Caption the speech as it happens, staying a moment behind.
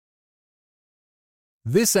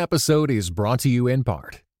This episode is brought to you in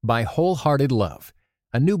part by Wholehearted Love,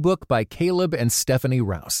 a new book by Caleb and Stephanie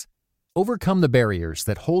Rouse. Overcome the barriers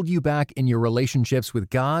that hold you back in your relationships with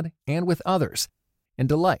God and with others, and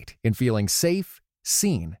delight in feeling safe,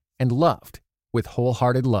 seen, and loved with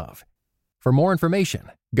Wholehearted Love. For more information,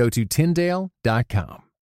 go to Tyndale.com.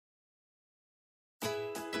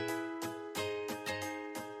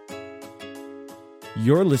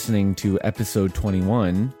 You're listening to episode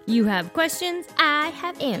 21 You have questions, I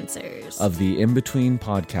have answers. of the In Between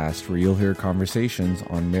podcast, where you'll hear conversations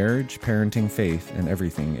on marriage, parenting, faith, and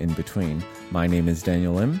everything in between. My name is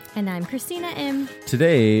Daniel M. And I'm Christina M.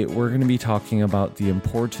 Today, we're going to be talking about the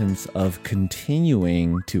importance of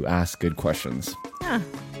continuing to ask good questions.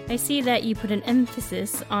 I see that you put an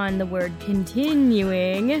emphasis on the word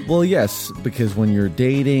continuing. Well, yes, because when you're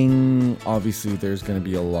dating, obviously there's going to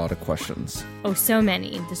be a lot of questions. Oh, so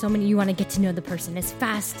many. There's so many. You want to get to know the person as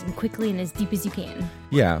fast and quickly and as deep as you can.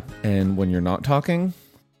 Yeah, and when you're not talking,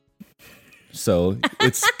 so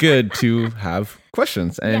it's good to have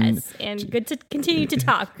questions. And yes, and good to continue to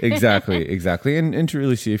talk. Exactly. And to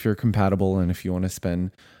really see if you're compatible and if you want to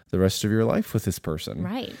spend the rest of your life with this person.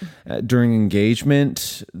 Right. During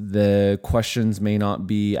engagement, the questions may not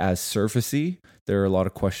be as surfacey. There are a lot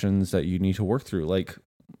of questions that you need to work through, like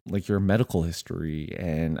your medical history.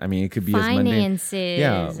 And I mean, it could be finances. As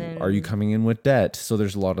mundane. Yeah. Are you coming in with debt? So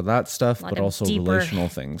there's a lot of that stuff, but also deeper, relational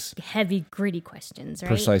things. Heavy, gritty questions, right?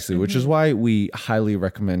 Precisely, which is why we highly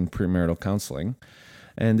recommend premarital counseling.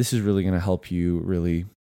 And this is really going to help you really,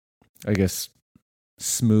 I guess,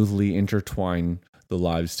 smoothly intertwine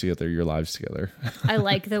your lives together. I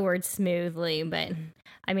like the word smoothly, but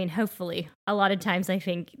I mean, hopefully. A lot of times I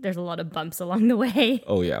think there's a lot of bumps along the way.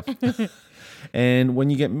 Oh, yeah. And when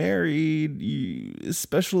you get married,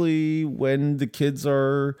 especially when the kids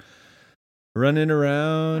are running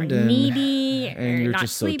around and needy, and you're not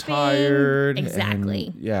just sleeping. So tired.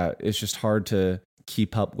 Exactly. And yeah, it's just hard to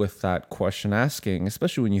keep up with that question asking,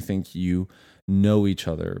 especially when you think you know each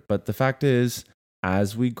other. But the fact is,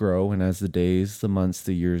 as we grow and as the days, the months,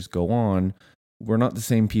 the years go on, we're not the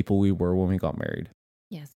same people we were when we got married.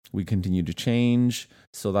 Yes. We continue to change.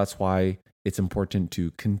 So that's why it's important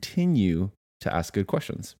to continue to ask good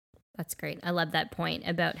questions. That's great. I love that point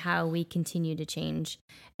about how we continue to change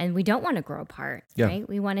and we don't want to grow apart, right?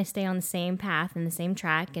 We want to stay on the same path and the same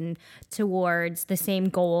track and towards the same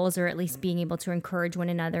goals, or at least being able to encourage one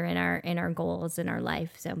another in our goals in our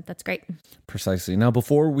life. So that's great. Precisely. Now,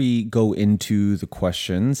 before we go into the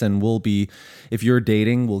questions, and if you're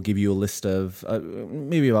dating, we'll give you a list of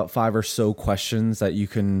maybe about 5 or so questions that you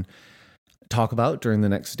can talk about during the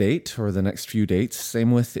next date or the next few dates.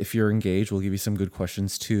 Same with if you're engaged, we'll give you some good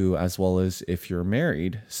questions too, as well as if you're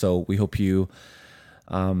married. So we hope you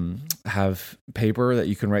have paper that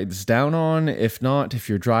you can write this down on. If not, if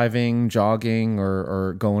you're driving, jogging,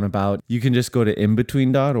 or going about, you can just go to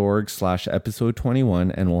inbetween.org/episode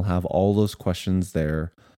 21 and we'll have all those questions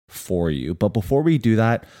there for you. But before we do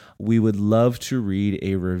that, we would love to read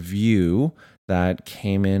a review that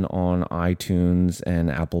came in on iTunes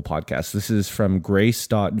and Apple Podcasts. This is from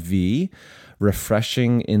Grace.v.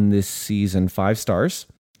 Refreshing in this season, 5 stars.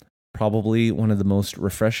 Probably one of the most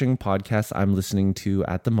refreshing podcasts I'm listening to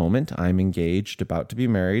at the moment. I'm engaged, about to be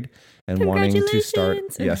married, and wanting to start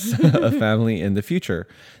a family in the future.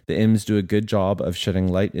 The M's do a good job of shedding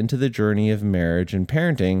light into the journey of marriage and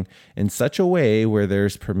parenting in such a way where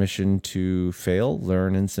there's permission to fail,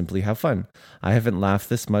 learn, and simply have fun. I haven't laughed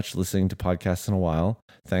this much listening to podcasts in a while.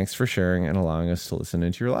 Thanks for sharing and allowing us to listen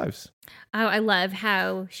into your lives. Oh, I love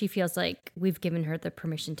how she feels like we've given her the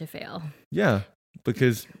permission to fail. Yeah.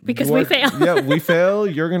 Because we fail. Yeah, we fail.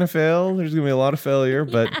 You're going to fail. There's going to be a lot of failure,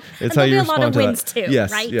 but it's how you respond to that. There'll be a lot of wins too,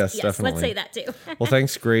 yes, right? Yes, definitely. Let's say that too. Well,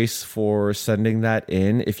 thanks, Grace, for sending that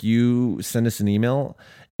in. If you send us an email,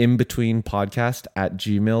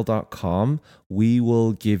 inbetweenpodcast@gmail.com, we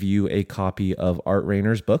will give you a copy of Art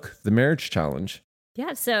Rainer's book, The Marriage Challenge.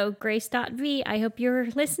 Yeah, so Grace.v, I hope you're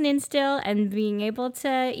listening still and being able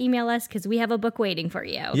to email us because we have a book waiting for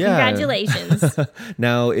you. Yeah. Congratulations.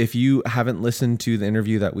 Now, if you haven't listened to the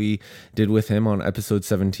interview that we did with him on episode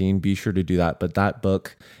 17, be sure to do that. But that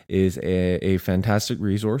book is a fantastic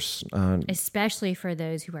resource. Especially for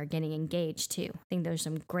those who are getting engaged too. I think there's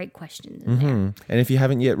some great questions in there. And if you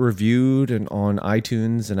haven't yet reviewed on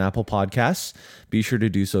iTunes and Apple Podcasts, be sure to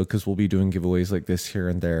do so because we'll be doing giveaways like this here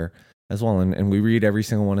and there as well. And we read every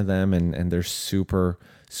single one of them and they're super,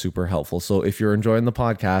 super helpful. So if you're enjoying the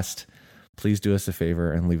podcast, please do us a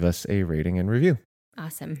favor and leave us a rating and review.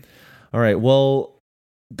 Awesome. All right. Well,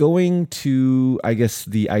 going to, I guess,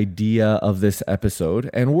 the idea of this episode,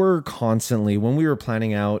 and we're constantly, when we were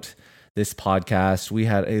planning out this podcast. We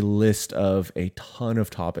had a list of a ton of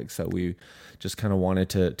topics that we just kind of wanted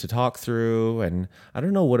to talk through. And I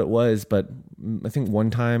don't know what it was, but I think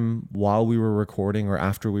one time while we were recording or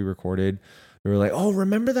after we recorded, we were like, oh,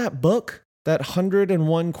 remember that book? That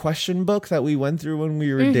 101 question book that we went through when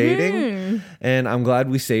we were dating? And I'm glad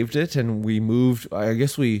we saved it. And we moved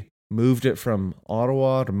it from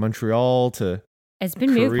Ottawa to Montreal to it's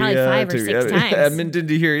been moved probably 5 or 6 times. Edmonton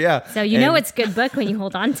to here, yeah. So know it's a good book when you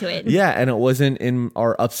hold on to it. Yeah, and it wasn't in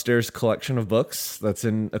our upstairs collection of books. That's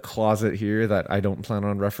in a closet here that I don't plan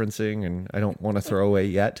on referencing and I don't want to throw away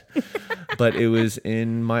yet. But it was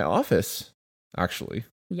in my office, actually.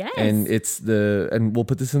 Yes. And and we'll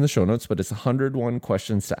put this in the show notes, but it's 101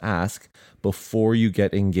 questions to ask before you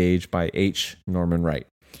get engaged by H. Norman Wright.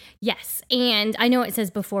 Yes. And I know it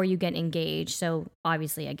says before you get engaged. So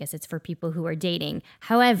obviously, I guess it's for people who are dating.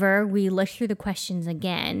 However, we looked through the questions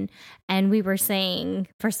again and we were saying,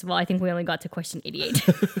 first of all, I think we only got to question 88.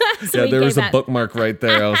 So yeah, there was a bookmark right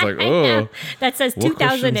there. I was like, oh. That says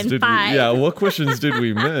 2005. What questions did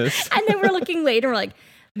we miss? And then we're looking later, we're like,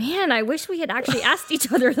 man, I wish we had actually asked each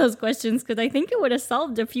other those questions because I think it would have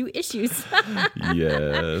solved a few issues.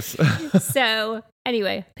 Yes. So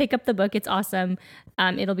anyway, pick up the book. It's awesome.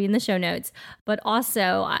 It'll be in the show notes. But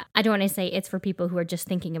also, I don't want to say it's for people who are just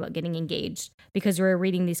thinking about getting engaged because we're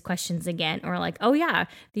reading these questions again. And we're like, oh yeah,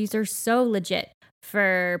 these are so legit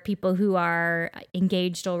for people who are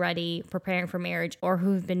engaged already, preparing for marriage, or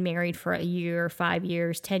who've been married for a year, 5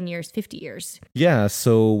 years, 10 years, 50 years. Yeah,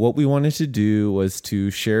 so what we wanted to do was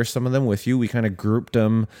to share some of them with you. We kind of grouped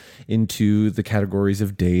them into the categories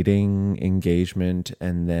of dating, engagement,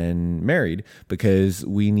 and then married, because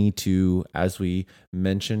we need to, as we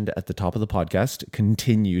mentioned at the top of the podcast,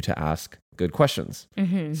 continue to ask good questions.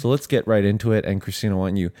 Mm-hmm. So let's get right into it. And Christina, why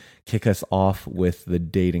don't you kick us off with the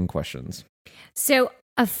dating questions? So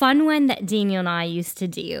a fun one that Daniel and I used to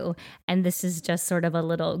do, and this is just sort of a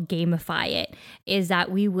little gamify it, is that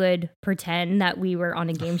we would pretend that we were on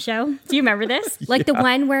a game show. Do you remember this? Like the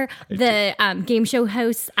one where the game show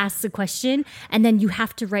host asks a question and then you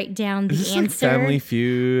have to write down the answer. Like Family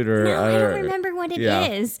Feud or... No, I don't remember what it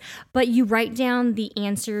is. But you write down the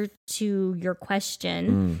answer to your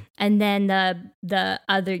question and then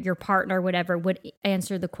your partner, whatever, would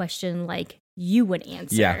answer the question like you would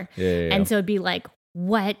answer. Yeah. And so it'd be like,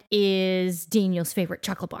 what is Daniel's favorite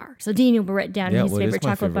chocolate bar? So Daniel will write down his favorite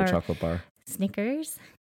chocolate bar. Snickers.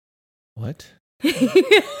 What?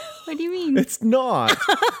 What do you mean? It's not.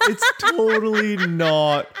 It's totally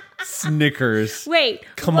not Snickers. Wait,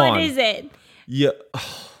 come on. What is it? Yeah.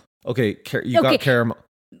 Okay, got caramel.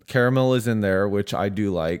 Caramel is in there, which I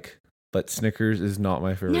do like. But Snickers is not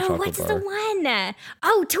my favorite chocolate bar. No, what's the one?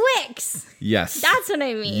 Oh, Twix. Yes. That's what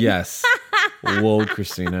I mean. Yes. Whoa,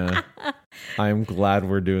 Christina. I'm glad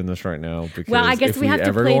we're doing this right now because I guess we have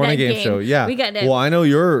to play that game. Show, yeah. We got to. Well, I know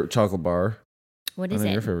your chocolate bar. What is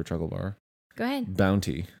it? Your favorite chocolate bar? Go ahead.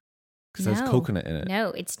 Bounty. Because it has coconut in it. No,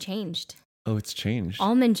 it's changed. Oh, it's changed.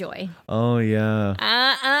 Almond Joy. Oh yeah.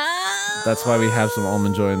 That's why we have some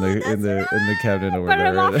Almond Joy in the cabinet over there. But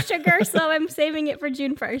I'm off sugar, so I'm saving it for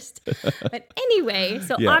June 1st. But anyway,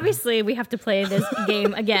 so obviously we have to play this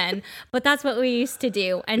game again. But that's what we used to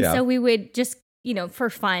do, and so we would just, for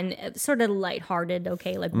fun, sort of lighthearted.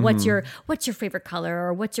 Okay, like what's your favorite color,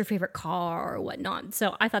 or what's your favorite car, or whatnot.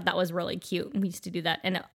 So I thought that was really cute. We used to do that,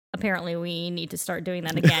 and apparently we need to start doing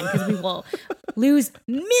that again because we will lose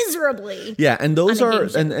miserably. Yeah, and those are,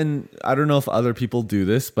 and I don't know if other people do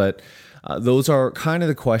this, but those are kind of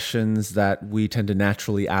the questions that we tend to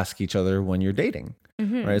naturally ask each other when you're dating.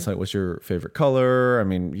 Mm-hmm. Right? It's like, what's your favorite color? I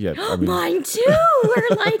mean, mine too.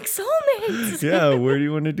 We're like soulmates. Yeah, where do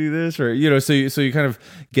you want to do this? Or so you kind of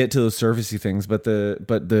get to those surfacey things, but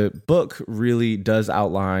the book really does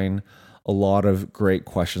outline a lot of great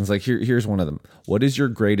questions. Like here's one of them. What is your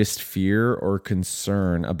greatest fear or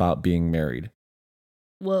concern about being married?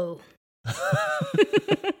 Whoa.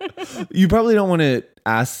 You probably don't want to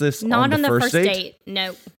ask this Not on the first date.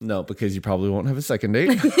 No. No, because you probably won't have a second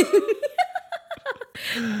date.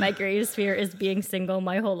 My greatest fear is being single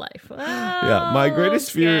my whole life. Oh, yeah, my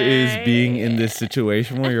greatest fear is being in this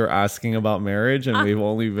situation where you're asking about marriage and we've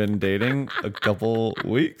only been dating a couple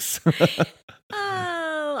weeks.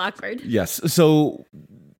 Awkward. Yes. So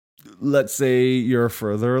let's say you're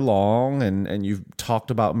further along and you've talked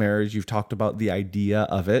about marriage, you've talked about the idea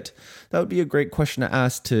of it. That would be a great question to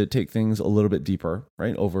ask to take things a little bit deeper,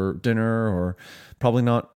 right? Over dinner, or probably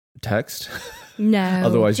not text. No.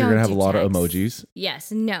 Otherwise, you're going to have a lot of emojis.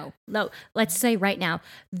 Yes. No. Let's say right now,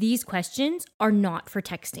 these questions are not for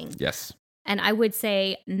texting. Yes. And I would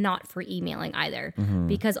say not for emailing either,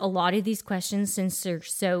 because a lot of these questions, since they're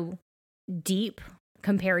so deep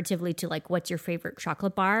comparatively to like what's your favorite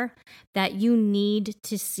chocolate bar, that you need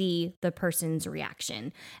to see the person's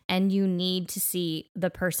reaction and you need to see the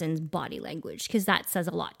person's body language, because that says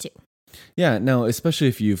a lot too. Yeah, no, especially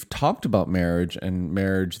if you've talked about marriage,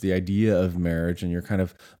 the idea of marriage, and you're kind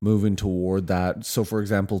of moving toward that. So for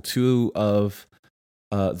example, two of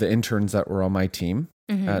the interns that were on my team,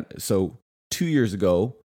 so 2 years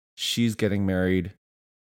ago, she's getting married,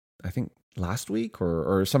 I think last week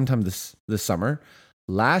or sometime this summer.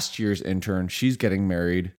 Last year's intern, she's getting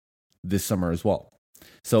married this summer as well.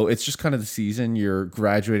 So it's just kind of the season. You're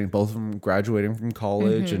graduating, both of them graduating from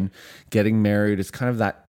college and getting married. It's kind of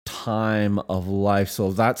that time of life.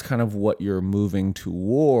 So that's kind of what you're moving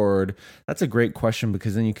toward. That's a great question,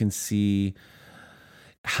 because then you can see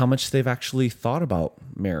how much they've actually thought about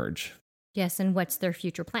marriage. Yes, and what's their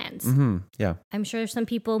future plans. Yeah. I'm sure some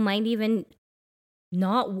people might even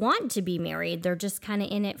not want to be married. They're just kind of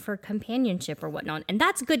in it for companionship or whatnot. And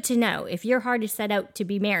that's good to know. If your heart is set out to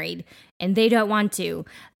be married and they don't want to,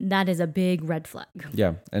 that is a big red flag.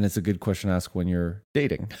 Yeah. And it's a good question to ask when you're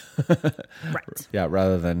dating. Right. Yeah.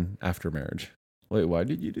 Rather than after marriage. Wait, why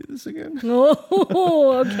did you do this again?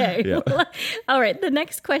 Oh, okay. Yeah. All right. The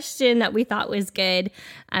next question that we thought was good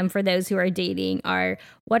for those who are dating are,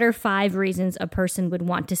 what are 5 reasons a person would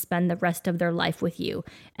want to spend the rest of their life with you,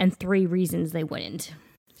 and 3 reasons they wouldn't?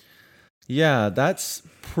 Yeah, that's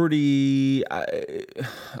pretty.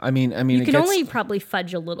 I mean, you can only probably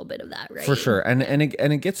fudge a little bit of that, right? For sure, and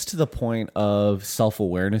it gets to the point of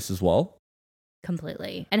self-awareness as well.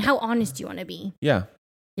 Completely, and how honest do you want to be? Yeah.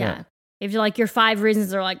 If you're like, your 5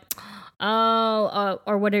 reasons are like,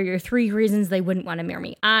 or what are your 3 reasons they wouldn't want to marry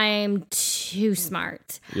me? I'm too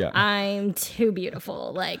smart. Yeah. I'm too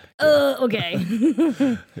beautiful. Like, okay.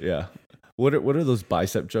 Yeah. What are those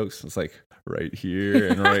bicep jokes? It's like right here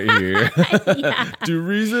and right here. 2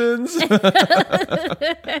 reasons.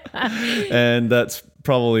 And that's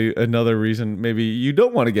probably another reason maybe you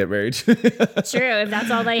don't want to get married. True, if that's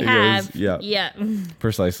all they have. Yeah.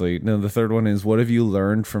 Precisely. Now, the third one is, what have you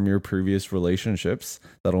learned from your previous relationships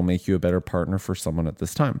that'll make you a better partner for someone at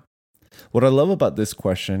this time? What I love about this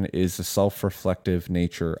question is the self-reflective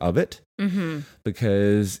nature of it,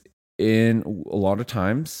 because in a lot of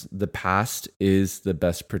times, the past is the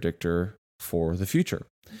best predictor for the future.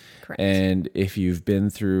 Correct. And if you've been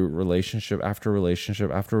through relationship after relationship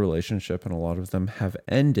after relationship, and a lot of them have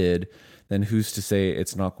ended, then who's to say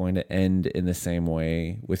it's not going to end in the same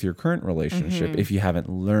way with your current relationship if you haven't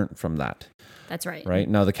learned from that? That's right. Right?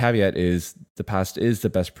 Now, the caveat is the past is the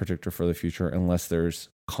best predictor for the future, unless there's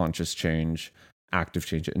conscious change, active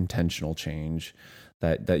change, intentional change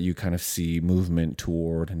that you kind of see movement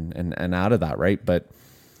toward and out of that, right? But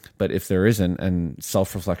if there isn't, and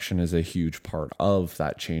self-reflection is a huge part of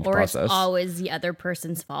that change process. Or it's always the other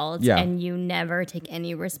person's fault, and you never take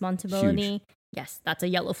any responsibility. Huge. Yes, that's a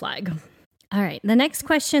yellow flag. All right. The next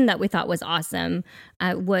question that we thought was awesome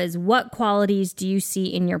was, what qualities do you see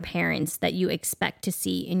in your parents that you expect to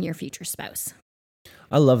see in your future spouse?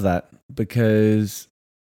 I love that, because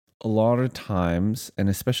a lot of times, and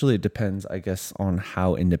especially it depends, I guess, on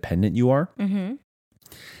how independent you are.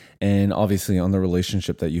 And obviously on the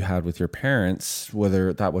relationship that you had with your parents,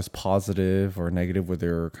 whether that was positive or negative,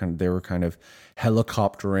 whether they were kind of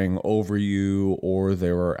helicoptering over you, or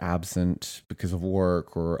they were absent because of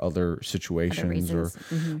work or other situations,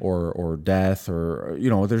 or death, or,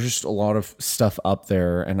 there's just a lot of stuff up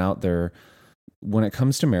there and out there. When it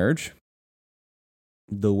comes to marriage,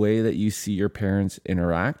 the way that you see your parents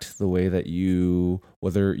interact, the way that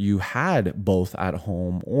whether you had both at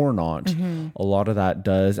home or not, a lot of that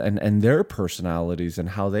does, and their personalities and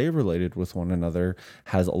how they related with one another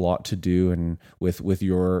has a lot to do and with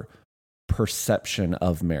your perception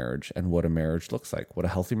of marriage and what a marriage looks like, what a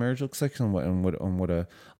healthy marriage looks like, and what a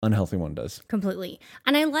unhealthy one does. Completely.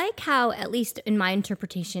 And I like how, at least in my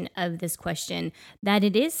interpretation of this question, that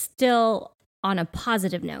it is still on a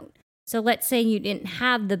positive note. So let's say you didn't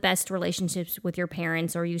have the best relationships with your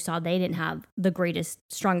parents, or you saw they didn't have the greatest,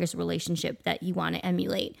 strongest relationship that you want to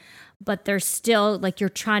emulate. But there's still, like, you're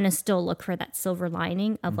trying to still look for that silver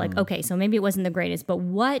lining of like, okay, so maybe it wasn't the greatest, but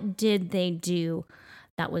what did they do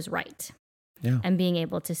that was right? Yeah. And being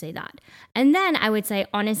able to say that. And then I would say,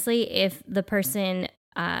 honestly, if the person,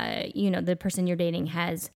 the person you're dating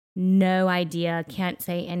has no idea, can't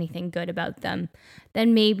say anything good about them,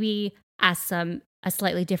 then maybe ask a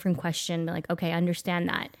slightly different question, like, okay, I understand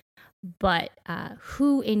that, but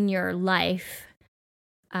who in your life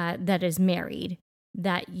that is married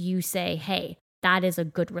that you say, hey, that is a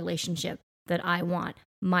good relationship that I want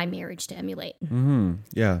my marriage to emulate?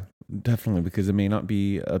 Yeah, definitely, because it may not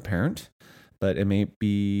be a parent, but it may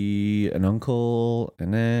be an uncle,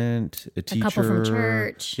 an aunt, a teacher, couple from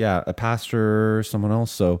church. Yeah, a pastor, someone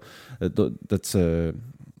else. So that's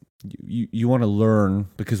you want to learn,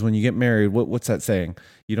 because when you get married, what's that saying?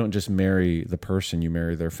 You don't just marry the person, you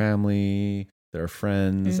marry their family, their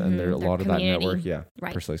friends, and a lot of that network. Yeah,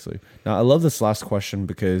 right. Precisely. Now, I love this last question,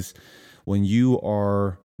 because when you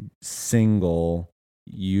are single,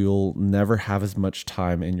 you'll never have as much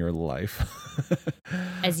time in your life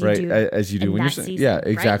as you do as you do when you're season, yeah,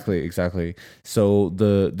 exactly. So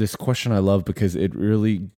this question I love, because it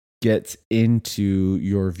really gets into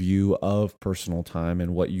your view of personal time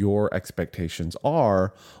and what your expectations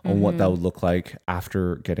are on what that would look like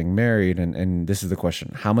after getting married. And this is the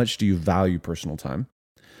question: how much do you value personal time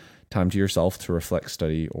to yourself, to reflect,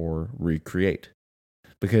 study, or recreate?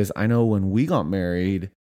 Because I know when we got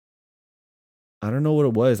married, I don't know what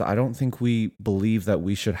it was. I don't think we believed that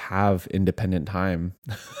we should have independent time.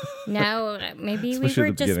 No, maybe we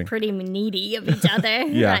were just pretty needy of each other,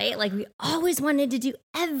 right? Like we always wanted to do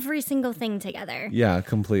every single thing together. Yeah,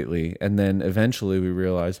 completely. And then eventually we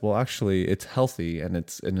realized, well, actually it's healthy and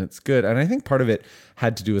it's good. And I think part of it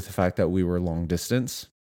had to do with the fact that we were long distance.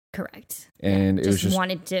 Correct. And it was just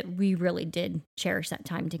we really did cherish that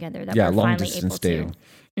time together, that we're long finally distance able dating.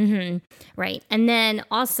 to. Right. And then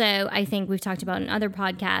also, I think we've talked about in other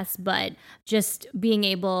podcasts, but just being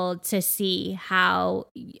able to see how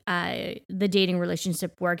the dating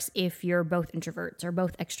relationship works if you're both introverts or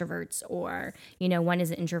both extroverts, or, one is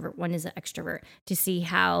an introvert, one is an extrovert, to see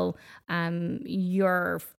how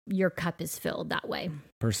your cup is filled that way.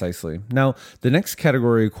 Precisely. Now, the next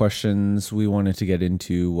category of questions we wanted to get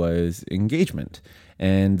into was engagement.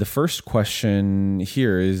 And the first question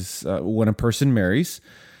here is, when a person marries,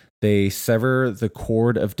 they sever the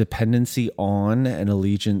cord of dependency on and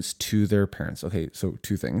allegiance to their parents. Okay, so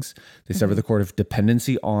two things. They sever the cord of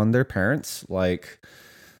dependency on their parents, like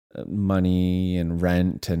money and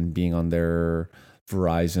rent and being on their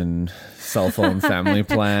Verizon cell phone family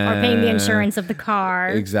plan. Or paying the insurance of the car.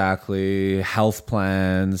 Exactly. Health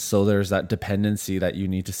plans. So there's that dependency that you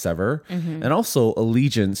need to sever. And also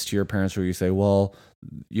allegiance to your parents, where you say, well,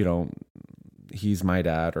 he's my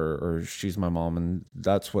dad or she's my mom, and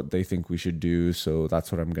that's what they think we should do. So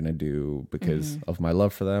that's what I'm going to do because of my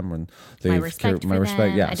love for them and my respect.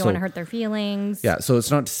 Yeah. I don't want to hurt their feelings. Yeah. So it's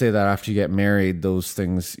not to say that after you get married, those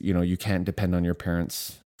things, you can't depend on your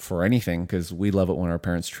parents for anything, because we love it when our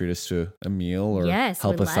parents treat us to a meal or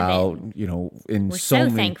help us out, in We're so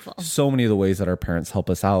thankful. So many of the ways that our parents help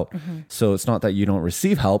us out. So it's not that you don't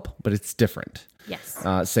receive help, but it's different. Yes.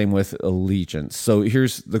 Same with allegiance. So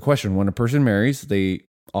here's the question: when a person marries, they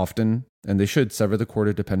often, and they should, sever the cord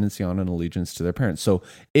of dependency on and allegiance to their parents. So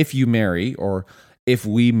if you marry, or if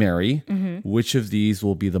we marry, which of these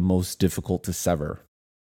will be the most difficult to sever,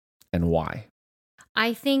 and why?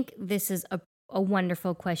 I think this is a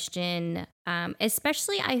wonderful question,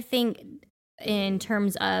 especially I think in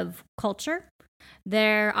terms of culture.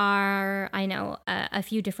 There are, I know, a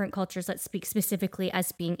few different cultures that speak specifically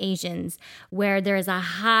as being Asians, where there is a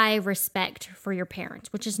high respect for your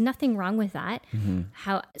parents, which is nothing wrong with that.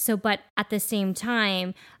 But at the same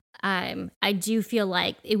time, I do feel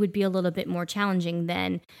like it would be a little bit more challenging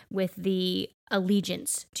than with the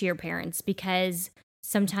allegiance to your parents, because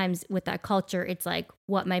sometimes with that culture, it's like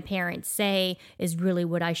what my parents say is really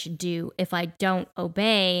what I should do. If I don't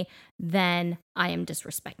obey, then I am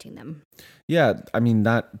disrespecting them. Yeah, I mean,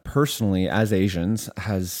 that personally, as Asians,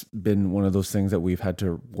 has been one of those things that we've had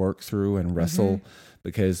to work through and wrestle,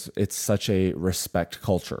 because it's such a respect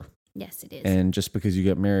culture. Yes, it is. And just because you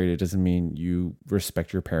get married, it doesn't mean you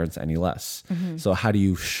respect your parents any less. So how do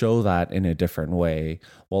you show that in a different way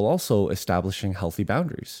while also establishing healthy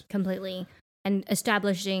boundaries? Completely. And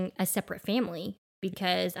establishing a separate family,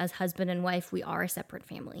 because as husband and wife, we are a separate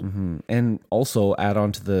family. And also add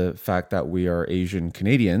on to the fact that we are Asian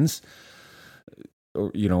Canadians,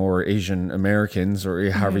 or Asian Americans,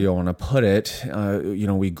 or however you want to put it.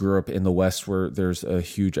 We grew up in the West, where there's a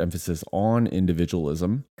huge emphasis on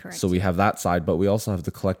individualism. Correct. So we have that side, but we also have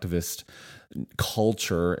the collectivist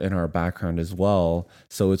culture in our background as well.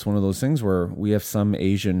 So it's one of those things where we have some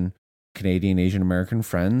Asian Canadian, Asian American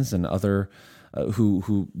friends and other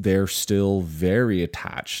who they're still very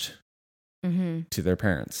attached to their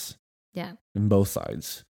parents. Yeah. In both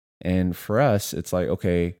sides. And for us, it's like,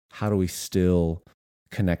 okay, how do we still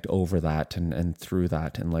connect over that and through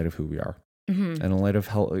that in light of who we are? And in light of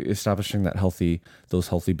establishing those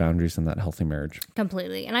healthy boundaries and that healthy marriage.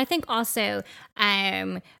 Completely. And I think also,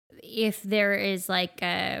 if there is like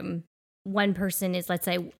one person is, let's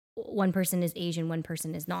say, one person is Asian, one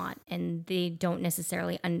person is not, and they don't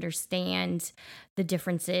necessarily understand the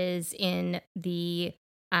differences in the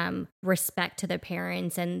respect to their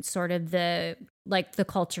parents and sort of the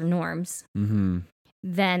culture norms,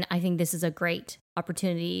 then I think this is a great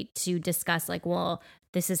opportunity to discuss like, well,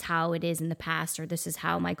 this is how it is in the past, or this is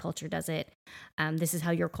how my culture does it. This is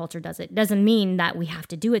how your culture does it. Doesn't mean that we have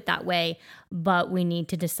to do it that way, but we need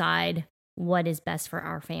to decide what is best for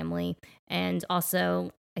our family. And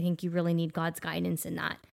also, I think you really need God's guidance in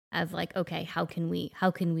that, of like, okay, how can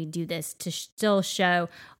we do this to still show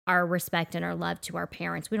our respect and our love to our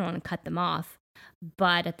parents? We don't want to cut them off,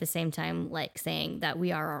 but at the same time, like saying that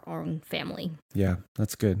we are our own family. Yeah,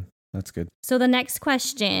 that's good. That's good. So the next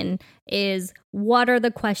question is, what are the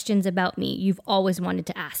questions about me you've always wanted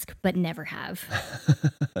to ask but never have?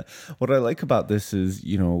 What I like about this is,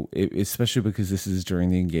 especially because this is during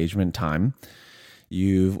the engagement time,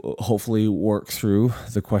 you've hopefully worked through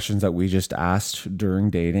the questions that we just asked during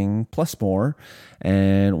dating, plus more.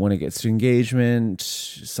 And when it gets to engagement,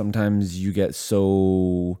 sometimes you get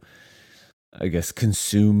so, I guess,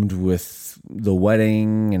 consumed with the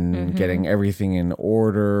wedding and getting everything in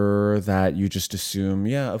order that you just assume,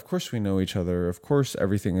 yeah, of course we know each other. Of course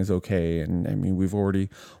everything is okay. And I mean, we've already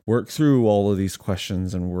worked through all of these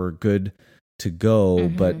questions and we're good to go.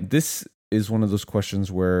 But this is one of those questions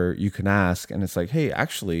where you can ask and it's like, hey,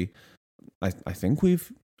 actually, I think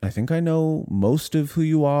I know most of who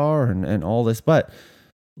you are and all this, but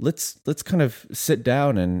let's kind of sit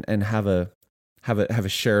down and have a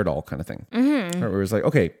share it all kind of thing. Right, where it's like,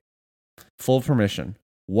 okay, full permission.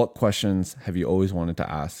 What questions have you always wanted to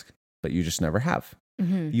ask, but you just never have?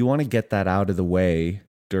 You want to get that out of the way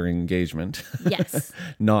during engagement. Yes.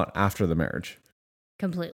 Not after the marriage.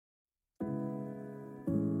 Completely.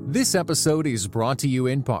 This episode is brought to you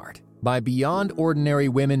in part by Beyond Ordinary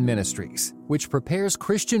Women Ministries, which prepares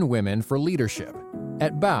Christian women for leadership.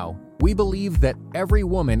 At BOW, we believe that every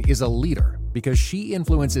woman is a leader because she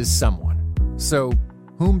influences someone. So,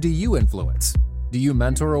 whom do you influence? Do you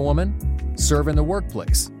mentor a woman? Serve in the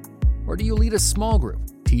workplace? Or do you lead a small group,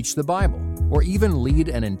 teach the Bible, or even lead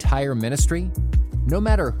an entire ministry? No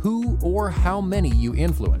matter who or how many you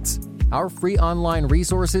influence, our free online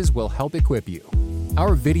resources will help equip you.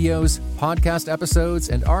 Our videos, podcast episodes,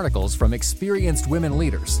 and articles from experienced women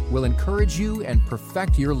leaders will encourage you and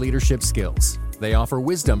perfect your leadership skills. They offer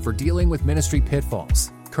wisdom for dealing with ministry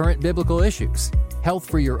pitfalls, current biblical issues, health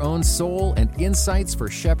for your own soul, and insights for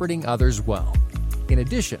shepherding others well. In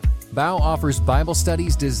addition, BOW offers Bible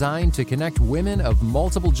studies designed to connect women of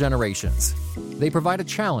multiple generations. They provide a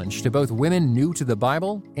challenge to both women new to the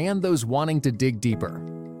Bible and those wanting to dig deeper.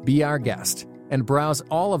 Be our guest and browse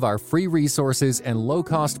all of our free resources and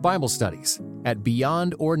low-cost Bible studies at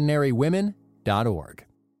beyondordinarywomen.org.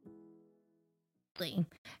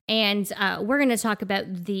 And we're going to talk about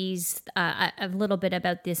these, a little bit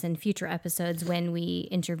about this in future episodes when we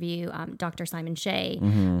interview Dr. Simon Shea.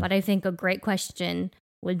 But I think a great question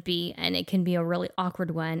would be, and it can be a really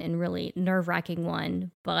awkward one and really nerve-wracking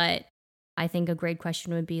one, but I think a great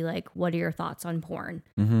question would be like, what are your thoughts on porn?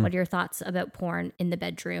 What are your thoughts about porn in the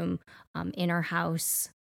bedroom, in our house,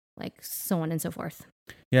 like so on and so forth?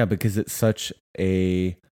 Yeah, because it's such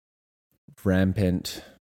a rampant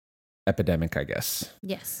epidemic, I guess.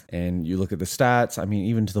 Yes. And you look at the stats, I mean,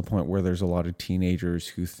 even to the point where there's a lot of teenagers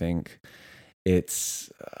who think it's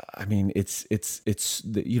they've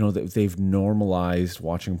normalized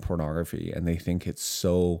watching pornography and they think it's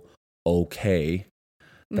so okay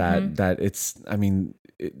that it's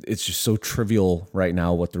just so trivial right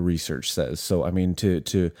now what the research says. So I mean,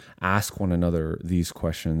 to ask one another these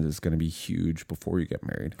questions is going to be huge before you get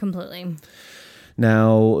married. Completely.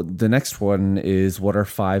 Now, the next one is, what are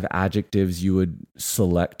 5 adjectives you would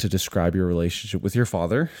select to describe your relationship with your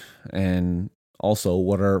father? And also,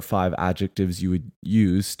 what are 5 adjectives you would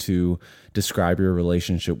use to describe your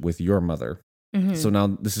relationship with your mother? So now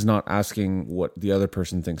this is not asking what the other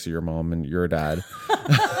person thinks of your mom and your dad.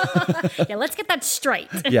 Yeah, let's get that straight.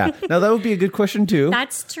 Yeah. Now that would be a good question too.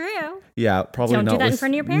 That's true. Yeah, probably Don't not. do that in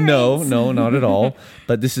front of your parents. No, not at all.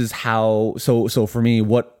 But this is how, so for me,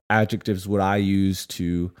 what adjectives would I use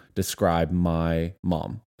to describe my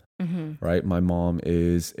mom? Right? My mom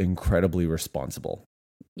is incredibly responsible.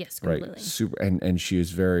 Yes, completely. Right? Super, and she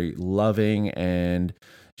is very loving and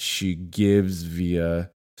she gives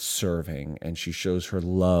via serving and she shows her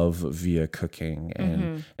love via cooking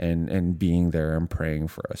and being there and praying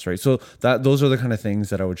for us, right? So those are the kind of things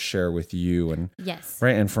that I would share with you. And yes,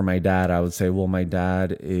 right. And for my dad, I would say, well, my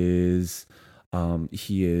dad is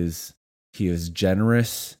he is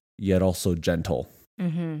generous yet also gentle.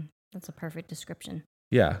 That's a perfect description.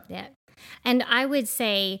 Yeah. And I would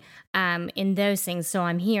say in those things, so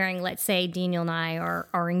I'm hearing, let's say Daniel and I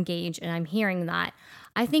are engaged and I'm hearing that.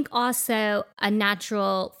 I think also a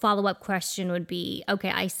natural follow-up question would be,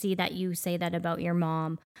 okay, I see that you say that about your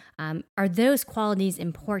mom. Are those qualities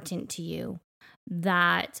important to you?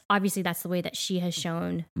 That obviously that's the way that she has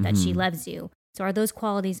shown that she loves you. So are those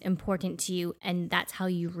qualities important to you? And that's how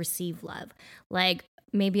you receive love. Like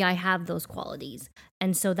maybe I have those qualities.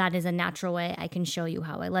 And so that is a natural way I can show you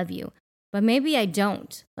how I love you. But maybe I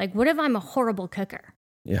don't. Like what if I'm a horrible cooker?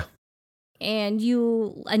 Yeah. And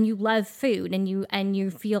you love food and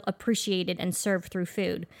you feel appreciated and served through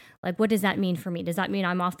food. Like what does that mean for me? Does that mean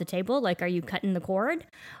I'm off the table? Like are you cutting the cord?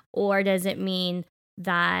 Or does it mean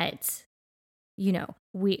that, you know,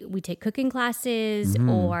 we take cooking classes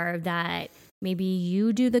or that maybe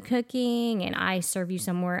you do the cooking and I serve you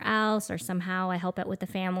somewhere else or somehow I help out with the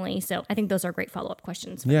family. So I think those are great follow-up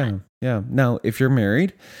questions. Yeah. Now, if you're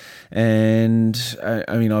married and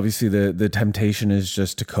I mean, obviously the temptation is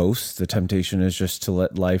just to coast. The temptation is just to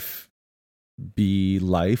let life be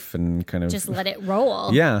life and kind of just let it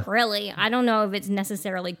roll. Yeah. Really. I don't know if it's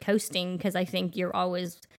necessarily coasting because I think you're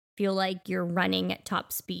always feel like you're running at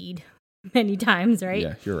top speed many times, right?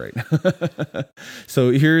 Yeah, you're right.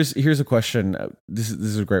 So here's a question. This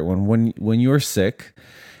is a great one. When you're sick,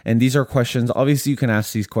 and these are questions, obviously you can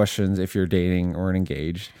ask these questions if you're dating or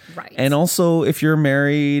engaged. Right. And also if you're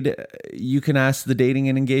married, you can ask the dating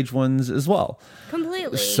and engaged ones as well.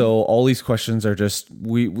 Completely. So all these questions are just,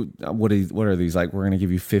 what are these? Like, we're going to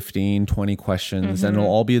give you 15, 20 questions and it'll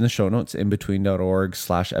all be in the show notes,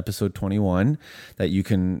 inbetween.org/episode 21 that you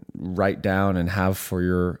can write down and have for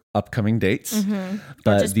your upcoming dates.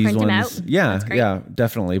 But just these print them ones, out. yeah,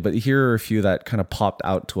 definitely. But here are a few that kind of popped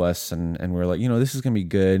out to us and we're like, this is going to be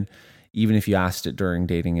good. Even if you asked it during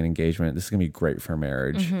dating and engagement, this is going to be great for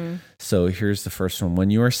marriage. So here's the first one. When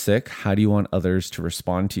you are sick, how do you want others to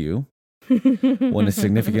respond to you? When a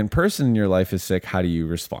significant person in your life is sick, how do you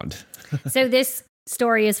respond? So this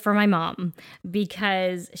story is for my mom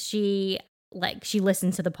because she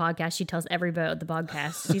listens to the podcast. She tells everybody about the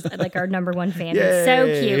podcast. She's like our number one fan. Yay. It's so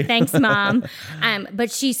cute. Thanks, Mom.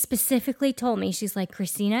 But she specifically told me, she's like,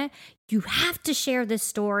 Christina, you have to share this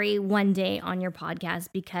story one day on your podcast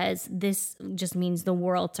because this just means the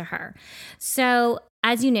world to her. So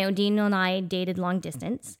as you know, Daniel and I dated long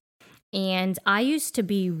distance. And I used to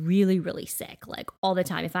be really, really sick, like all the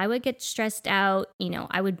time. If I would get stressed out,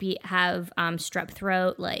 I would have strep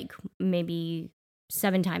throat, like maybe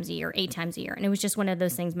 7 times a year, 8 times a year. And it was just one of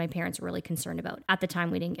those things my parents were really concerned about. At the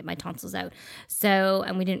time, we didn't get my tonsils out.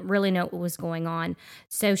 And we didn't really know what was going on.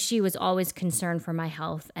 So she was always concerned for my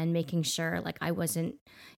health and making sure like I wasn't,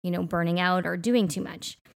 burning out or doing too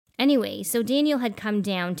much. Anyway, so Daniel had come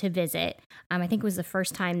down to visit. I think it was the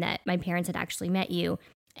first time that my parents had actually met you.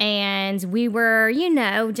 And we were,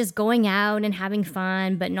 just going out and having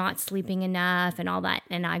fun, but not sleeping enough and all that.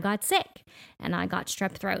 And I got sick and I got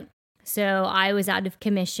strep throat. So I was out of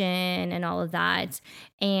commission and all of that.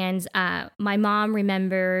 And my mom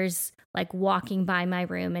remembers like walking by my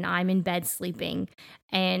room and I'm in bed sleeping.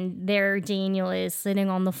 And there Daniel is sitting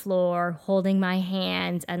on the floor holding my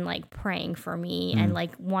hand and like praying for me and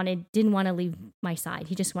like didn't want to leave my side.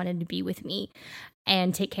 He just wanted to be with me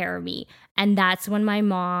and take care of me. And that's when my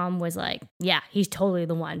mom was like, yeah, he's totally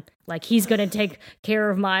the one. Like he's going to take care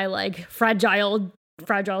of my like fragile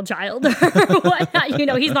child or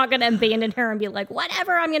whatnot. He's not going to abandon her and be like,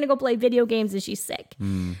 whatever, I'm going to go play video games and she's sick.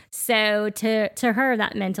 So to her,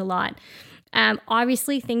 that meant a lot.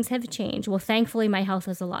 Obviously things have changed. Well, thankfully my health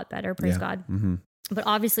is a lot better. Praise God. But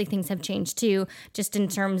obviously things have changed too, just in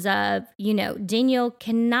terms of, Daniel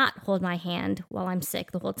cannot hold my hand while I'm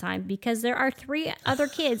sick the whole time because there are 3 other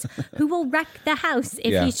kids who will wreck the house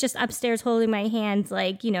if he's just upstairs holding my hand,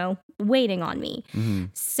 like, waiting on me.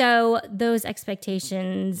 So those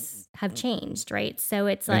expectations have changed, right? So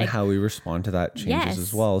it's like... And how we respond to that changes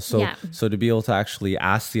as well. So to be able to actually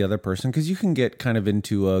ask the other person, because you can get kind of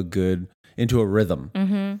into a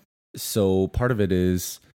rhythm. So part of it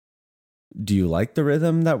is... Do you like the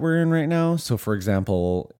rhythm that we're in right now? So for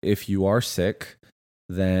example, if you are sick,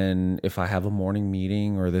 then if I have a morning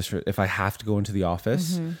meeting if I have to go into the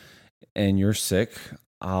office and you're sick,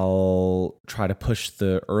 I'll try to push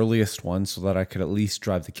the earliest one so that I could at least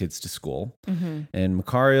drive the kids to school. And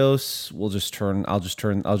Makarios I'll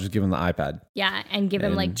just give him the iPad. Yeah. And give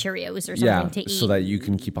him like Cheerios or something to eat. So that you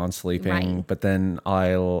can keep on sleeping, right. But then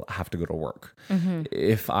I'll have to go to work.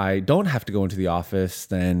 If I don't have to go into the office,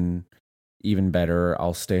 then even better,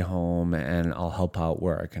 I'll stay home and I'll help out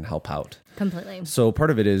where I can help out. Completely. So part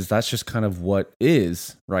of it is that's just kind of what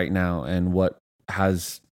is right now and what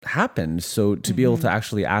has happened. So to be able to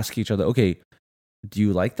actually ask each other, okay, do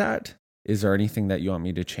you like that? Is there anything that you want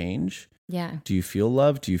me to change? Yeah. Do you feel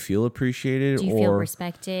loved? Do you feel appreciated? Do you feel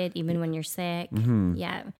respected even when you're sick?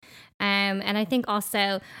 Yeah. And I think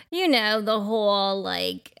also, the whole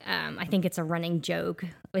I think it's a running joke,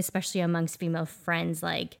 especially amongst female friends.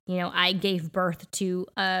 I gave birth to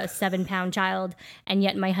a 7-pound child, and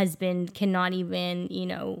yet my husband cannot even,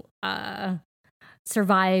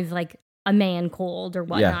 survive a man cold or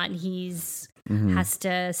whatnot. He's has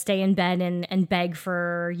to stay in bed and beg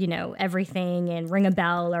for, everything and ring a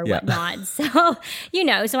bell or whatnot. So,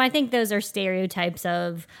 so I think those are stereotypes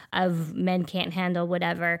of men can't handle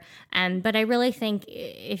whatever. But I really think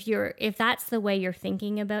if that's the way you're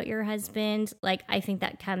thinking about your husband, I think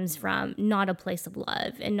that comes from not a place of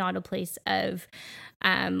love and not a place of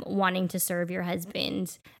wanting to serve your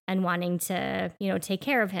husband and wanting to, take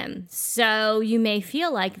care of him. So you may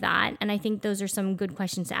feel like that. And I think those are some good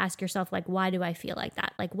questions to ask yourself. Why do I feel like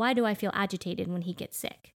that? Why do I feel agitated when he gets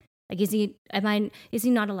sick? Is he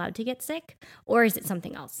not allowed to get sick, or is it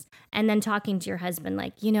something else? And then talking to your husband,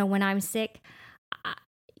 when I'm sick,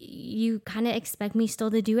 you kind of expect me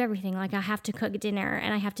still to do everything. I have to cook dinner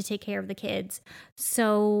and I have to take care of the kids.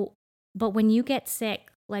 So, but when you get sick,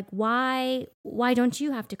 why don't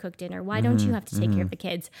you have to cook dinner? Why don't you have to take care of the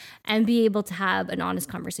kids? And be able to have an honest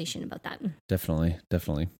conversation about that.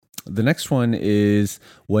 Definitely. The next one is,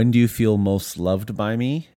 when do you feel most loved by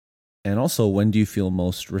me? And also, when do you feel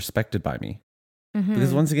most respected by me?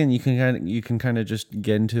 Because once again, you can kind of just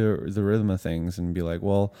get into the rhythm of things and be like,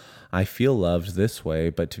 well, I feel loved this way,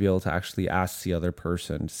 but to be able to actually ask the other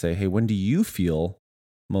person to say, hey, when do you feel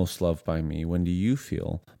most loved by me? When do you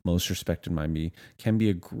feel most respected by me? Can be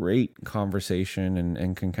a great conversation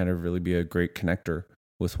and can kind of really be a great connector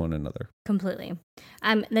with one another. Completely.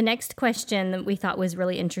 The next question that we thought was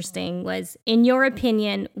really interesting was, in your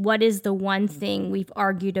opinion, what is the one thing we've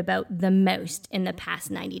argued about the most in the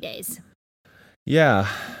past 90 days? Yeah,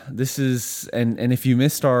 this is, and if you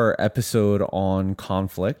missed our episode on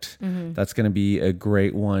conflict, that's going to be a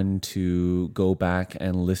great one to go back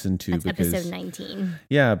and listen to. That's episode 19.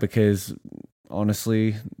 Yeah, because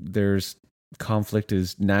honestly, conflict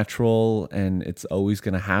is natural and it's always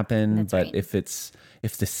going to happen. That's but right.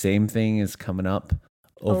 if the same thing is coming up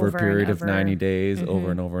over a period of 90 days, over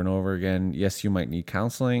and over and over again, yes, you might need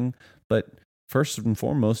counseling, but first and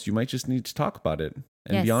foremost, you might just need to talk about it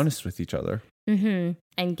and be honest with each other.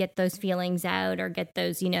 And get those feelings out, or get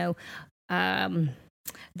those,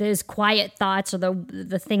 those quiet thoughts, or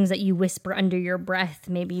the things that you whisper under your breath.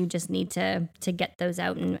 Maybe you just need to get those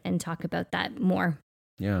out and talk about that more.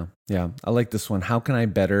 Yeah. I like this one. How can I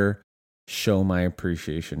better show my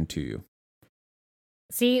appreciation to you?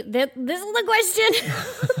 See, this is the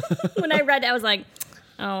question. When I read it, I was like,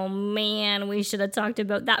 oh man, we should have talked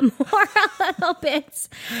about that more a little bit.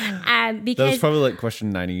 Because that was probably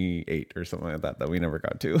question 98 or something like that we never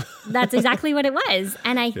got to. That's exactly what it was.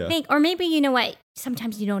 And I think, or maybe, you know what,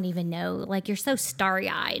 sometimes you don't even know, you're so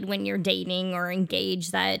starry-eyed when you're dating or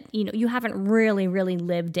engaged that, you haven't really, really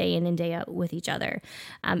lived day in and day out with each other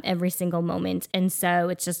every single moment. And so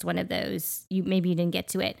it's just one of those, maybe you didn't get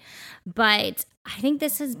to it. But I think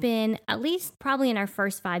this has been, at least probably in our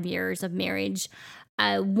first 5 years of marriage,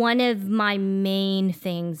 one of my main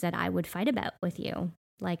things that I would fight about with you.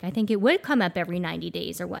 I think it would come up every 90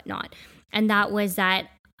 days or whatnot. And that was that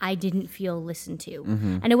I didn't feel listened to.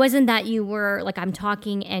 And it wasn't that you were I'm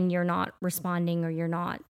talking and you're not responding, or you're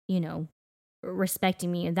not,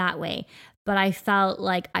 respecting me that way. But I felt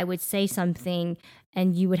like I would say something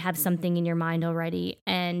and you would have something in your mind already,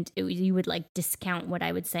 and you would discount what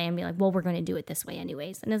I would say and be like, well, we're going to do it this way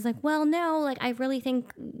anyways. And it's well, no, I really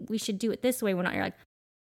think we should do it this way. We're not. You're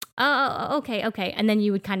oh, okay. And then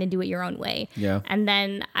you would kind of do it your own way. Yeah. And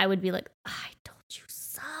then I would be like, I told you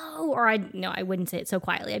so. Or I wouldn't say it so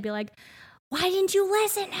quietly. I'd be like, why didn't you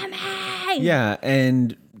listen to me? Yeah.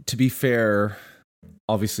 And to be fair,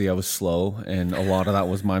 obviously I was slow and a lot of that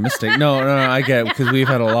was my mistake. No, I get it, because we've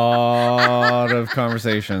had a lot of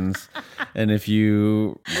conversations. And if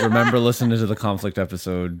you remember listening to the conflict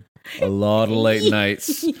episode, a lot of late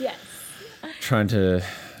nights trying to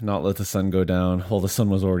not let the sun go down. Well, the sun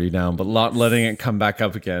was already down, but not letting it come back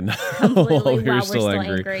up again while we were still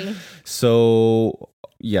angry. So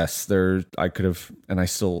yes, I could have, and I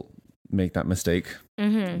still make that mistake.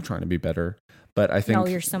 I'm trying to be better. But I think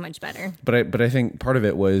you're so much better. But I think part of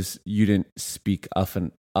it was you didn't speak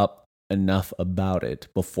up enough about it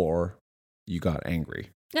before you got angry.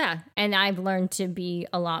 Yeah, and I've learned to be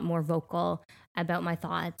a lot more vocal about my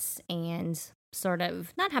thoughts and sort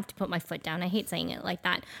of not have to put my foot down. I hate saying it like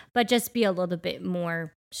that, but just be a little bit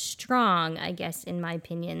more strong, I guess, in my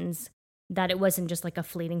opinions, that it wasn't just like a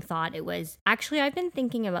fleeting thought. It was actually, I've been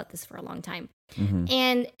thinking about this for a long time.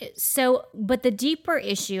 And so, but the deeper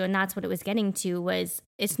issue, and that's what it was getting to, was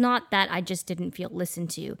it's not that I just didn't feel listened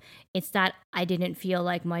to. It's that I didn't feel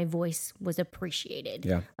like my voice was appreciated.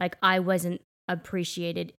 Yeah. Like I wasn't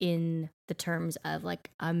appreciated in the terms of like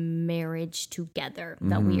a marriage together,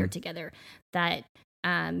 that we are together, that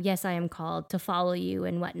yes, I am called to follow you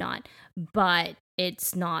and whatnot, but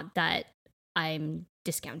it's not that I'm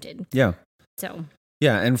discounted. Yeah. So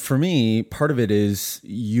yeah, and for me, part of it is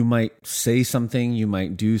you might say something, you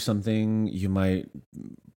might do something, you might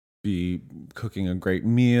be cooking a great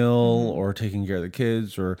meal or taking care of the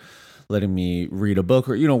kids or letting me read a book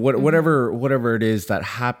or whatever it is that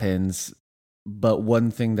happens. But one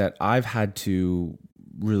thing that I've had to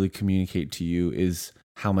really communicate to you is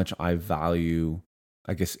how much I value,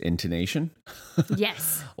 I guess, intonation.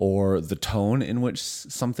 yes. Or the tone in which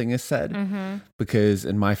something is said. Because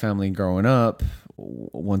in my family growing up,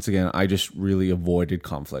 once again, I just really avoided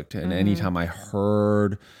conflict. And anytime I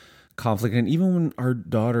heard conflict, and even when our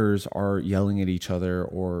daughters are yelling at each other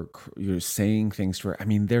or saying things to her, I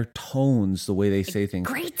mean, their tones, the way they say things,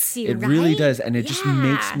 grates you, it really does. And it just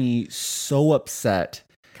makes me so upset.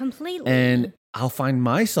 Completely. And I'll find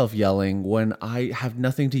myself yelling when I have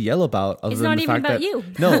nothing to yell about other than the fact that you.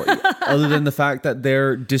 No, other than the fact that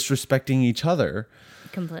they're disrespecting each other.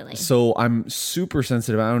 Completely. So I'm super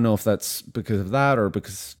sensitive. I don't know if that's because of that or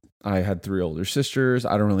because I had 3 older sisters.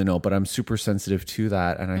 I don't really know, but I'm super sensitive to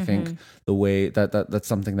that. And I think the way that's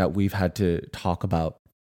something that we've had to talk about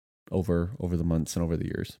over the months and over the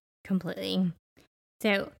years. Completely.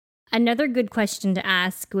 So another good question to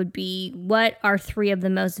ask would be, what are 3 of the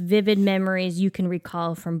most vivid memories you can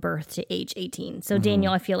recall from birth to age 18? So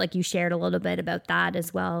Daniel, I feel like you shared a little bit about that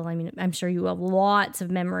as well. I mean, I'm sure you have lots of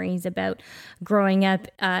memories about growing up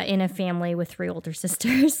in a family with 3 older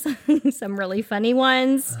sisters. Some really funny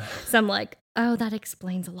ones. Some like, oh, that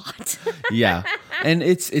explains a lot. Yeah. And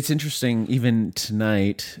it's interesting, even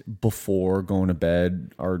tonight before going to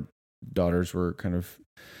bed, our daughters were kind of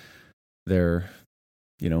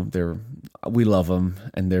we love them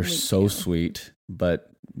and they're so sweet,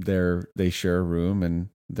 but they share a room and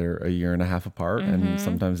they're a year and a half apart and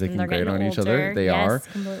sometimes they can grate on each other. They are.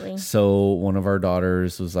 Completely. So one of our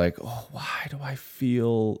daughters was like, oh, why do I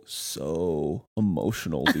feel so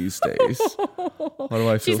emotional these days? Why do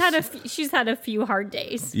I feel She's had a few hard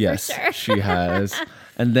days. Yes, for sure. she has.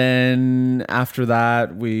 And then after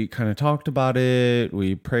that, we kind of talked about it.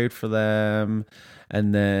 We prayed for them.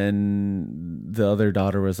 And then the other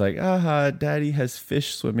daughter was like, daddy has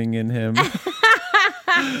fish swimming in him.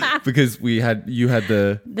 Because you had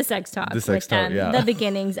the sex talk. The sex talk, yeah. The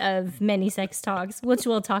beginnings of many sex talks, which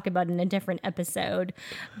we'll talk about in a different episode.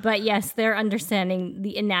 But yes, they're understanding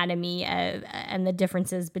the anatomy and the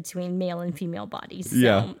differences between male and female bodies. So.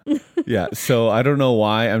 Yeah. Yeah. So I don't know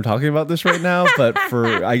why I'm talking about this right now, but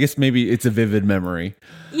I guess maybe it's a vivid memory.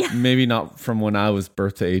 Yeah. Maybe not from when I was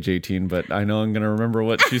birthed to age 18, but I know I'm going to remember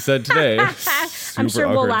what she said today. I'm sure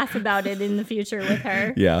we'll laugh about it in the future with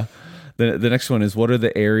her. Yeah. The next one is, what are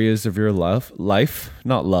the areas of your life,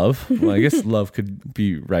 not love. Well, I guess love could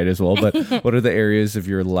be right as well, but what are the areas of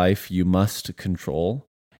your life you must control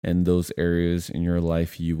and those areas in your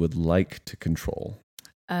life you would like to control?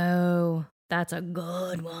 Oh, that's a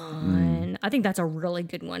good one. I think that's a really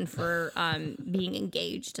good one for being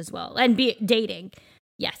engaged as well and dating.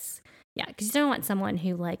 Yes. Yeah, because you don't want someone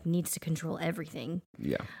who like needs to control everything.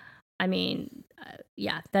 Yeah. I mean,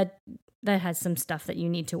 that has some stuff that you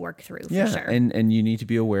need to work through for sure. And you need to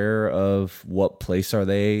be aware of what place are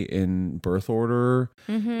they in birth order,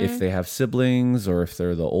 if they have siblings or if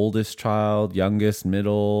they're the oldest child, youngest,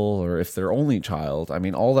 middle, or if they're only child. I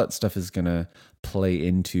mean, all that stuff is going to play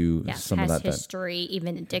into some of that. History,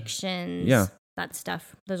 even addictions. Yeah. That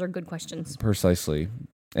stuff. Those are good questions. Precisely.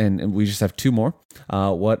 And we just have 2 more.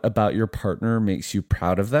 What about your partner makes you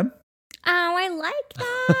proud of them? Oh, I like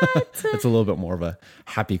that. That's a little bit more of a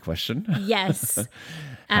happy question. Yes.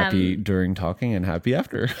 Happy during talking and happy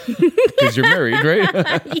after. Because you're married,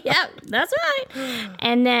 right? Yeah, that's right.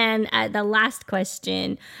 And then the last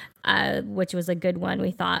question, which was a good one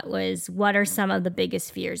we thought, was, what are some of the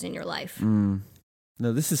biggest fears in your life? No,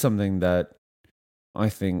 this is something that I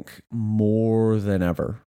think more than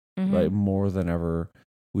ever, right? More than ever,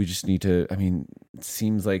 we just need to, I mean, it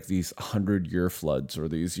seems like these 100-year floods or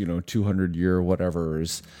these, 200-year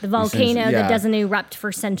whatever's. The volcano that doesn't erupt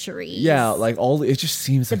for centuries. Yeah, like it just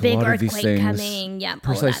seems like a lot of these things coming. Yeah,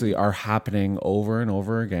 precisely are happening over and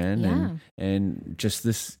over again. Yeah. And just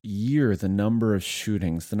this year, the number of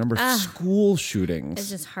shootings, the number of school shootings. It's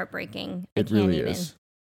just heartbreaking. It really is.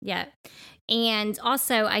 Yeah. And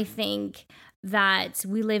also, I think that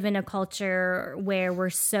we live in a culture where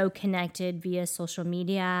we're so connected via social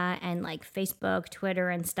media and like Facebook, Twitter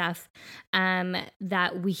and stuff,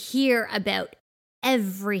 that we hear about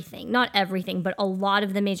everything, not everything, but a lot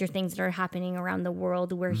of the major things that are happening around the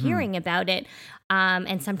world. We're hearing about it.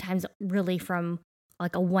 And sometimes really from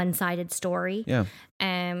like a one-sided story. Yeah.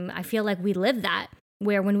 I feel like we live that,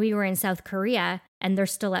 where when we were in South Korea and they're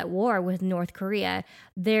still at war with North Korea,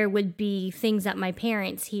 there would be things that my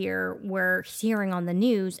parents here were hearing on the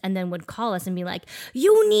news and then would call us and be like,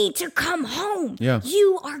 you need to come home. Yeah.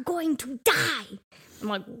 You are going to die. I'm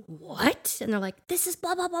like, what? And they're like, this is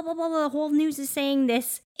blah, blah, blah, blah, blah, blah. The whole news is saying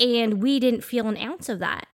this. And we didn't feel an ounce of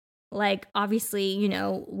that. Like, obviously,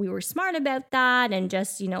 we were smart about that and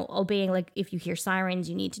just, obeying, like, if you hear sirens,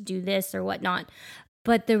 you need to do this or whatnot.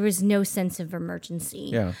 But there was no sense of emergency.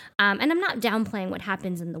 Yeah. And I'm not downplaying what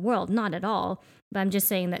happens in the world, not at all. But I'm just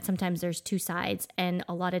saying that sometimes there's two sides, and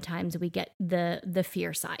a lot of times we get the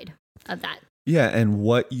fear side of that. Yeah, and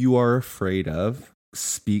what you are afraid of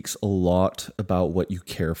speaks a lot about what you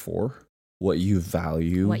care for, what you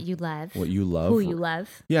value, what you love, who you love.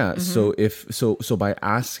 Yeah. So so by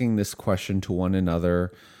asking this question to one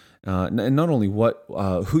another. And not only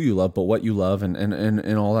who you love, but what you love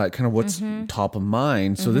and all that, kind of what's top of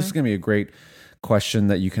mind. So this is going to be a great question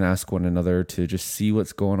that you can ask one another to just see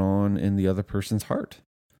what's going on in the other person's heart.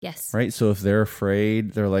 Yes. Right. So if they're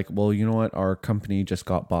afraid, they're like, well, you know what? Our company just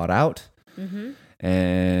got bought out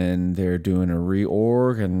and they're doing a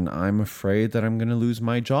reorg and I'm afraid that I'm going to lose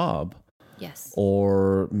my job. Yes.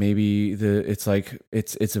 Or maybe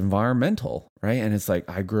it's environmental, right? And it's like,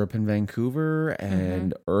 I grew up in Vancouver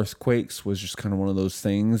and earthquakes was just kind of one of those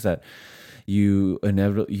things that you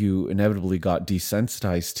inevitably got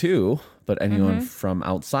desensitized to, but anyone from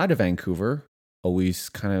outside of Vancouver always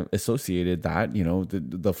kind of associated that,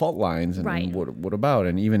 the fault lines and what about,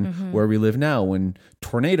 and even where we live now when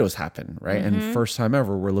tornadoes happen, right? And first time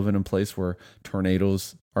ever, we're living in a place where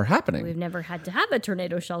tornadoes are happening. We've never had to have a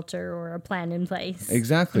tornado shelter or a plan in place.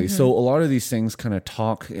 Exactly. So a lot of these things kind of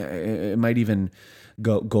it might even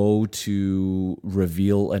go to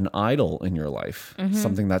reveal an idol in your life,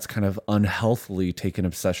 something that's kind of unhealthily taken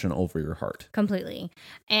obsession over your heart. Completely.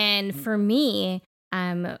 And for me,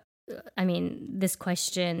 this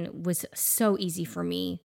question was so easy for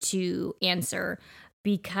me to answer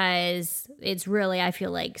because it's really, I feel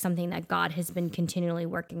like, something that God has been continually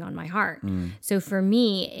working on my heart. So for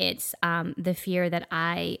me, it's the fear that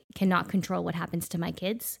I cannot control what happens to my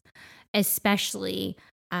kids, especially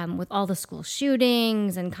with all the school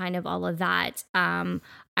shootings and kind of all of that. I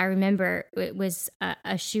remember it was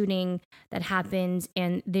a shooting that happened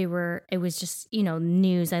and it was just,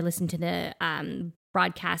 news. I listened to the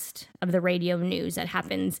broadcast of the radio news that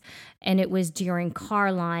happens, and it was during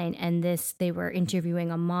Carline, and they were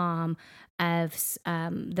interviewing a mom of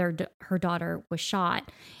her daughter was shot,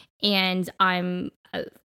 and I'm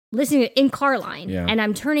listening in Carline, and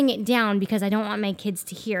I'm turning it down because I don't want my kids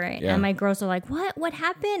to hear it. And my girls are like, what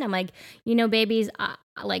happened? I'm like, babies,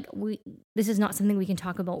 this is not something we can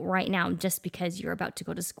talk about right now just because you're about to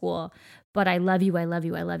go to school, but I love you, I love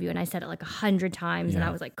you, I love you. And I said it like 100 times, and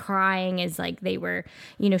I was like crying as like they were,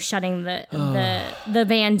 shutting the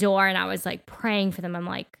van door, and I was like praying for them. I'm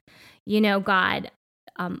like, God,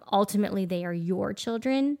 ultimately they are your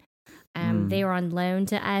children. They are on loan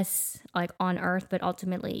to us, like on earth, but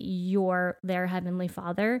ultimately you're their heavenly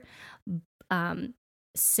Father.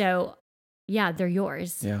 So yeah, they're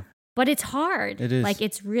yours. Yeah. But it's hard. It is. Like,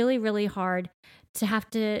 it's really, really hard to have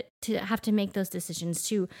to make those decisions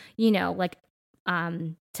to, to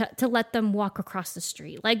let them walk across the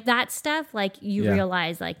street. Like that stuff, like you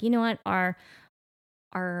realize, like, what,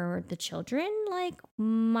 are the children like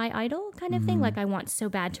my idol kind of thing? Like, I want so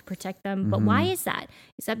bad to protect them. But why is that?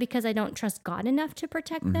 Is that because I don't trust God enough to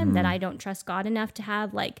protect them? That I don't trust God enough to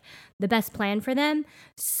have like the best plan for them?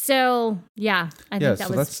 So yeah, I think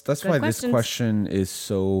that's why this question is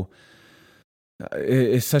so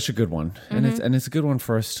it's such a good one. And it's a good one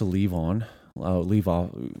for us to leave off,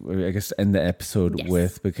 I guess, end the episode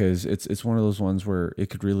with, because it's one of those ones where it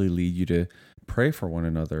could really lead you to pray for one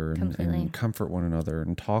another and comfort one another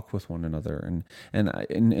and talk with one another. And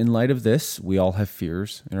in light of this, we all have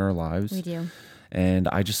fears in our lives. We do. And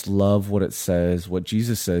I just love what it says, what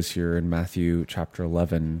Jesus says here in Matthew chapter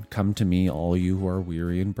 11. Come to me, all you who are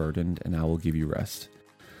weary and burdened, and I will give you rest.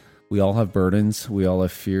 We all have burdens. We all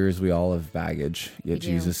have fears. We all have baggage. Yet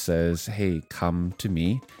Jesus says, hey, come to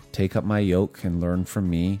me, take up my yoke and learn from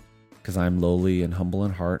me, because I'm lowly and humble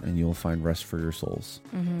in heart, and you'll find rest for your souls.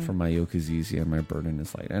 For my yoke is easy and my burden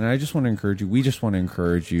is light. And I just want to encourage you, we just want to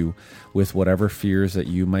encourage you with whatever fears that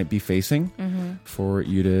you might be facing, for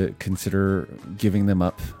you to consider giving them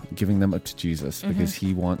up to Jesus, because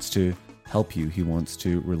he wants to help you. He wants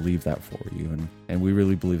to relieve that for you. And we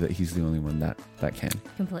really believe that he's the only one that can.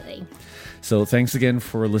 Completely. So thanks again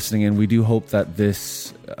for listening in. We do hope that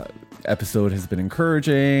this episode has been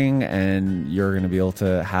encouraging, and you're going to be able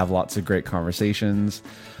to have lots of great conversations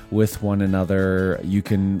with one another. You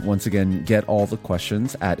can once again get all the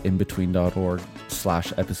questions at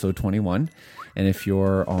inbetween.org/episode 21. And if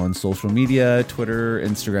you're on social media, Twitter,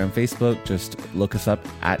 Instagram, Facebook, just look us up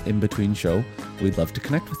at InBetween Show. We'd love to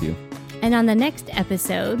connect with you. And on the next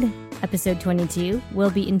episode, episode 22, we'll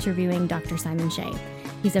be interviewing Dr. Simon Shea.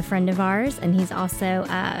 He's a friend of ours, and he's also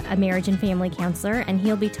a marriage and family counselor, and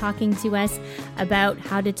he'll be talking to us about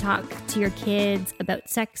how to talk to your kids about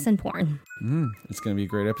sex and porn. It's going to be a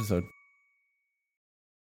great episode.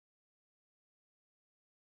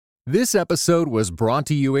 This episode was brought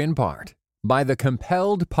to you in part by the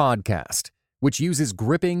Compelled Podcast, which uses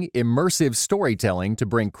gripping, immersive storytelling to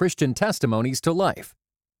bring Christian testimonies to life.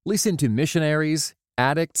 Listen to missionaries,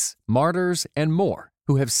 addicts, martyrs, and more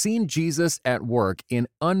who have seen Jesus at work in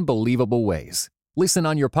unbelievable ways. Listen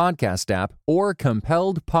on your podcast app or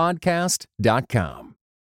compelledpodcast.com.